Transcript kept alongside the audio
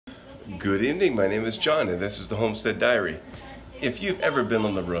Good evening, my name is John and this is the Homestead Diary. If you've ever been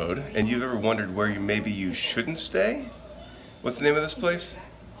on the road and you've ever wondered where maybe you shouldn't stay, what's the name of this place?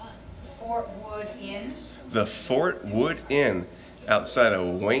 Fort Wood Inn. The Fort Wood Inn outside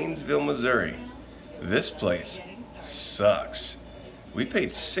of Waynesville, Missouri. This place sucks. We paid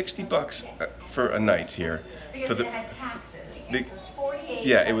 $60 for a night here. Because it had taxes. It was 48.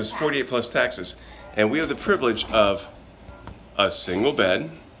 Yeah, it was 48 plus taxes. And we have the privilege of a single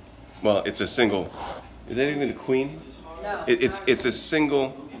bed. Well, it's a single. Is that even a queen? No. It's a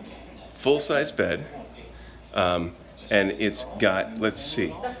single full-size bed, and it's got, let's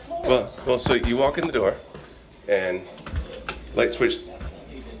see. Well, so you walk in the door, and light switch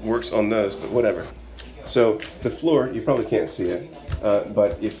works on those, but whatever. So the floor, you probably can't see it,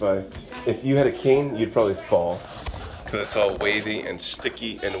 but if you had a cane, you'd probably fall, because it's all wavy and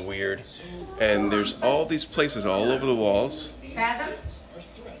sticky and weird. And there's all these places all over the walls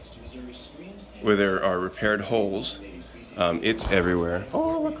where there are repaired holes. It's everywhere,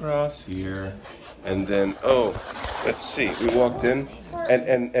 all across here. And then, oh, let's see, we walked in,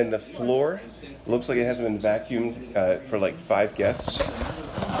 and the floor looks like it hasn't been vacuumed for like 5 guests.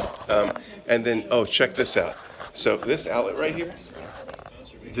 And then, oh, check this out. So this outlet right here,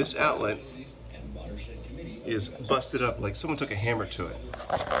 this outlet is busted up like someone took a hammer to it.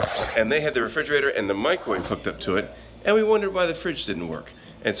 And they had the refrigerator and the microwave hooked up to it, and we wondered why the fridge didn't work.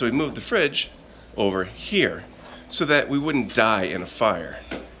 And so we moved the fridge over here so that we wouldn't die in a fire.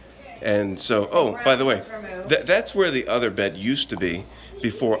 And so, oh, by the way, that's where the other bed used to be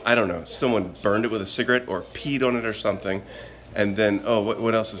before, I don't know, someone burned it with a cigarette or peed on it or something. And then, oh,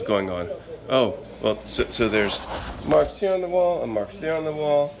 what else is going on? Oh, well, so there's marks here on the wall and marks there on the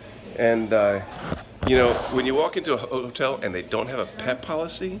wall. And, you know, when you walk into a hotel and they don't have a pet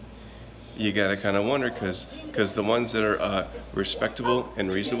policy, you gotta kind of wonder, because the ones that are respectable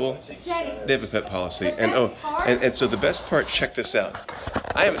and reasonable, they have a pet policy. And oh, and so the best part, check this out.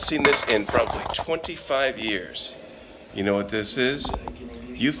 I haven't seen this in probably 25 years. You know what this is?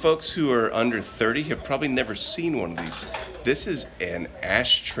 You folks who are under 30 have probably never seen one of these. This is an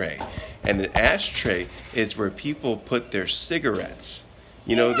ashtray. And an ashtray is where people put their cigarettes.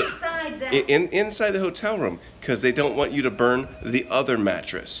 You know, inside the hotel room, because they don't want you to burn the other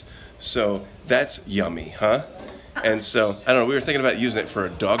mattress. So that's yummy, huh? And so, I don't know, we were thinking about using it for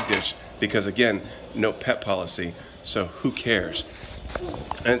a dog dish because, again, no pet policy, so who cares?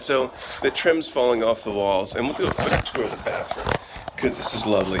 And so the trim's falling off the walls, and we'll do a quick tour of the bathroom because this is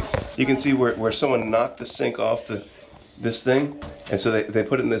lovely. You can see where someone knocked the sink off this thing, and so they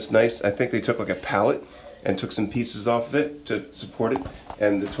put it in this nice, I think they took like a pallet and took some pieces off of it to support it,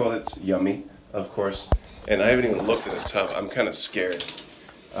 and the toilet's yummy, of course, and I haven't even looked at the tub. I'm kind of scared.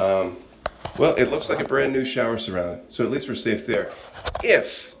 Well, it looks like a brand new shower surround, so at least we're safe there,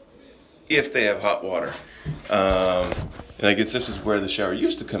 if they have hot water. And I guess this is where the shower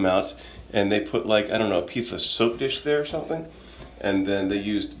used to come out, and they put like, I don't know, a piece of a soap dish there or something, and then they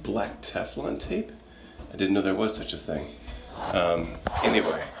used black Teflon tape. I didn't know there was such a thing.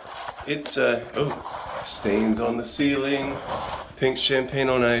 Anyway, it's, oh, stains on the ceiling, pink champagne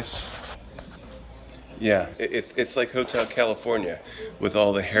on ice. Yeah, it's like Hotel California with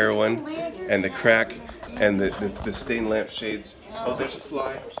all the heroin and the crack and the stained lampshades. Oh, there's a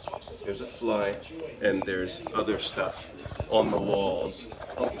fly. There's a fly. And there's other stuff on the walls.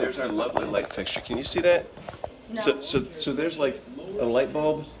 Oh, there's our lovely light fixture. Can you see that? No. So there's like a light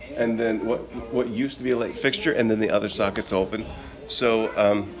bulb, and then what used to be a light fixture, and then the other socket's open. So,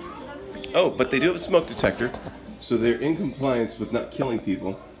 oh, but they do have a smoke detector, so they're in compliance with not killing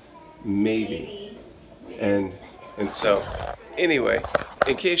people. Maybe. And so, anyway,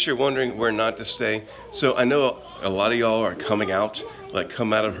 in case you're wondering where not to stay, so I know a lot of y'all are coming out, like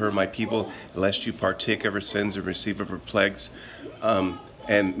come out of her, my people, lest you partake of her sins and receive of her plagues.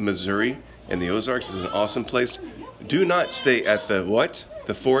 And Missouri and the Ozarks is an awesome place. Do not stay at the what?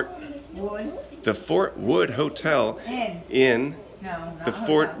 The Fort Wood Hotel Inn. The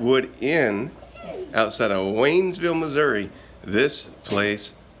Fort Wood Inn outside of Waynesville, Missouri. This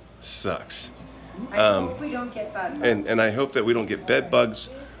place sucks. I hope we don't get bed bugs. And I hope that we don't get bed bugs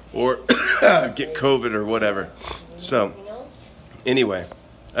or get COVID or whatever. So, anyway,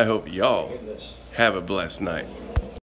 I hope y'all have a blessed night.